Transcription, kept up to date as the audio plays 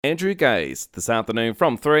Andrew Gaze this afternoon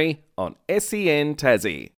from 3 on SEN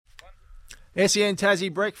Tassie. SEN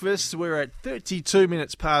Tassie breakfast. We're at 32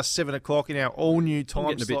 minutes past 7 o'clock in our all-new time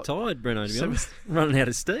I'm getting slot. a bit tired, Breno, to be honest. Running out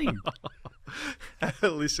of steam.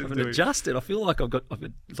 Listen, I haven't adjusted. I feel like I've got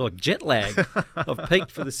like jet lag. I've peaked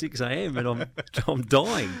for the 6 a.m. and I'm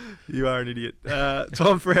dying. You are an idiot.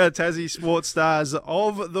 Time for our Tassie Sports Stars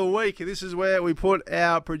of the Week. This is where we put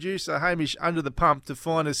our producer Hamish under the pump to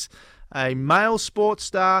find us a male sports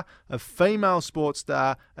star, a female sports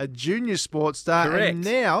star, a junior sports star, Correct. and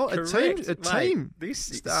now Correct. a team. Mate,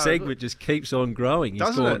 this star. segment just keeps on growing.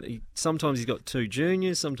 Doesn't it? Sometimes he's got 2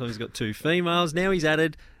 juniors, sometimes he's got 2 females. Now he's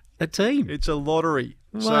added a team. It's a lottery.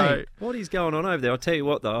 Mate, So what is going on over there? I'll tell you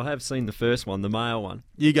what, though, I have seen the first one, the male one.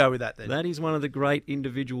 you go with that then. That is one of the great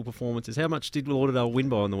individual performances. How much did Lauderdale win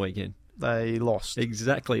by on the weekend? They lost.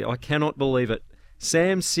 Exactly. I cannot believe it.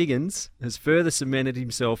 Sam Siggins has further cemented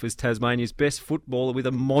himself as Tasmania's best footballer with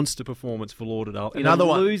a monster performance for Lauderdale in Another a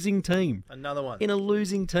one. losing team. Another one. In a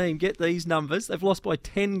losing team. Get these numbers. They've lost by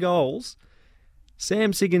 10 goals.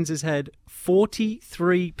 Sam Siggins has had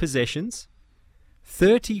 43 possessions,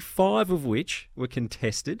 35 of which were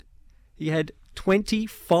contested. He had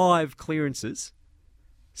 25 clearances,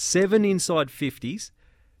 7 inside 50s,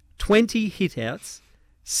 20 hit-outs,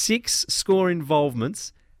 6 score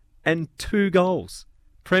involvements, and 2 goals.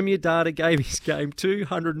 Premier Data gave his game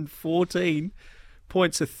 214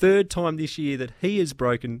 points, a third time this year that he has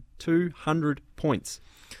broken 200 points.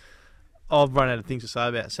 I've run out of things to say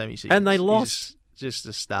about Sammy Siggins. And they lost. He's just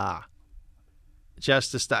a star.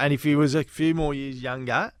 Just a star. And if he was a few more years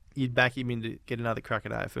younger, you'd back him in to get another crack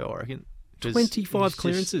at AFL, I reckon. 25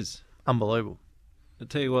 clearances. Unbelievable. I'll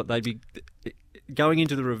tell you what, they'd be going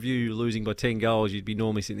into the review losing by 10 goals. You'd be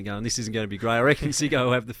normally sitting there going, this isn't going to be great. I reckon Siggo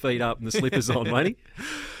will have the feet up and the slippers on, won't he?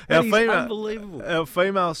 Unbelievable. Our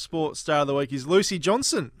female sports star of the week is Lucy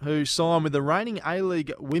Johnson, who signed with the reigning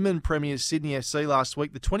A-League women premiers Sydney FC last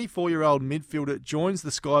week. The 24-year-old midfielder joins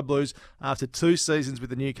the Sky Blues after 2 seasons with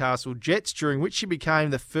the Newcastle Jets, during which she became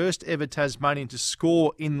the first ever Tasmanian to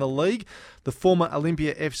score in the league. The former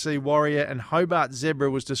Olympia FC Warrior and Hobart Zebra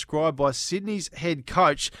was described by Sydney's head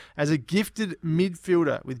coach as a gifted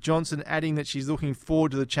midfielder, with Johnson adding that she's looking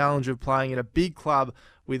forward to the challenge of playing at a big club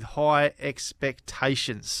with high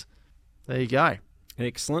expectations. There you go.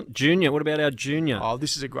 Excellent. Junior, what about our junior? Oh,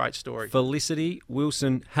 this is a great story. Felicity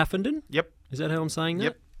Wilson Haffenden. Yep. Is that how I'm saying that?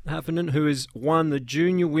 Yep. Haffenden, who has won the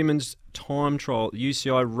junior women's time trial at the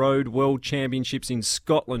UCI Road World Championships in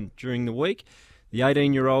Scotland during the week. The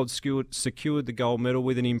 18-year-old secured the gold medal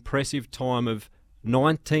with an impressive time of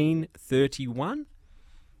 19:31.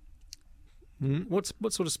 What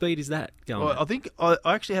sort of speed is that going? Well, I think I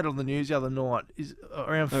actually had it on the news the other night. Is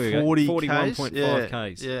around 40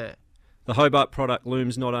 41.5 Ks. Yeah. The Hobart product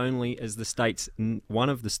looms not only as one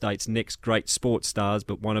of the state's next great sports stars,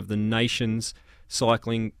 but one of the nation's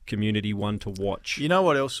cycling community one to watch. You know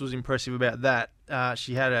what else was impressive about that?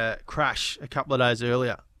 She had a crash a couple of days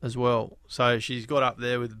earlier as well. So she's got up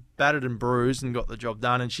there with battered and bruised and got the job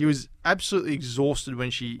done. And she was absolutely exhausted when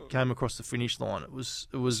she came across the finish line. It was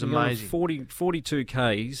amazing. 42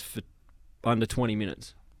 Ks for under 20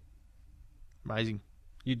 minutes. Amazing.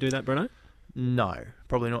 You'd do that, Bruno? No,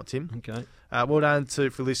 probably not, Tim. Okay. Well done to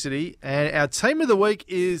Felicity. And our team of the week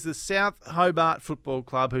is the South Hobart Football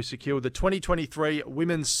Club, who secured the 2023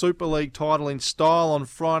 Women's Super League title in style on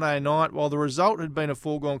Friday night. While the result had been a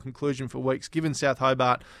foregone conclusion for weeks, given South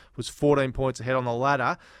Hobart was 14 points ahead on the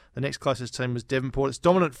ladder, the next closest team was Devonport. Its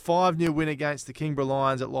dominant 5-0 win against the Kingborough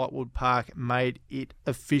Lions at Lightwood Park made it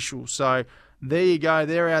official. So there you go.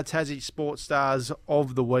 They're our Tassie Sports Stars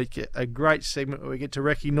of the week. A great segment where we get to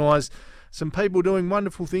recognise some people doing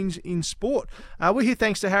wonderful things in sport. We're here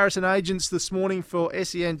thanks to Harrison Agents this morning for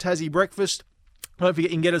SEN Tassie Breakfast. Don't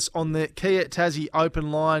forget you can get us on the Kia Tassie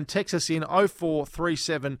open line. Text us in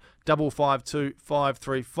 0437 552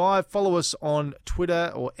 535. Follow us on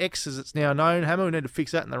Twitter, or X as it's now known. Hammer, we need to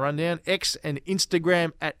fix that in the rundown. X and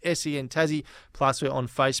Instagram at SEN Tassie. Plus we're on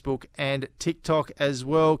Facebook and TikTok as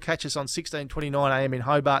well. Catch us on 16:29am in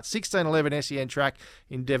Hobart, 16:11 SEN Track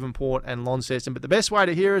in Devonport and Launceston. But the best way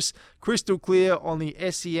to hear us, crystal clear, on the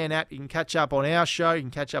SEN app. You can catch up on our show. You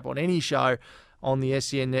can catch up on any show on the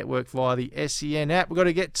SEN network via the SEN app. We've got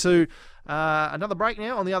to get to another break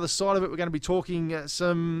now. On the other side of it, we're going to be talking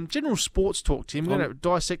some general sports talk, Tim. We're going to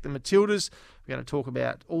dissect the Matildas. We're going to talk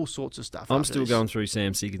about all sorts of stuff. I'm after still this. going through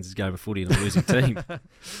Sam Siggins' game of footy in a losing team.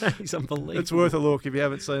 He's unbelievable. It's worth a look if you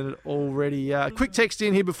haven't seen it already. Quick text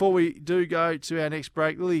in here before we do go to our next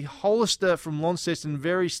break. Lily Hollister from Launceston,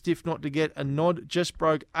 very stiff not to get a nod. Just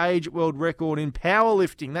broke age world record in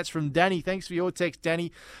powerlifting. That's from Danny. Thanks for your text,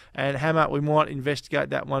 Danny. And Hammer, we might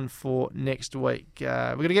investigate that one for next week.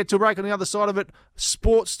 We're going to get to a break on the other side of it.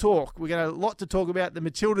 Sports talk. We're going to have a lot to talk about. The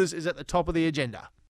Matildas is at the top of the agenda.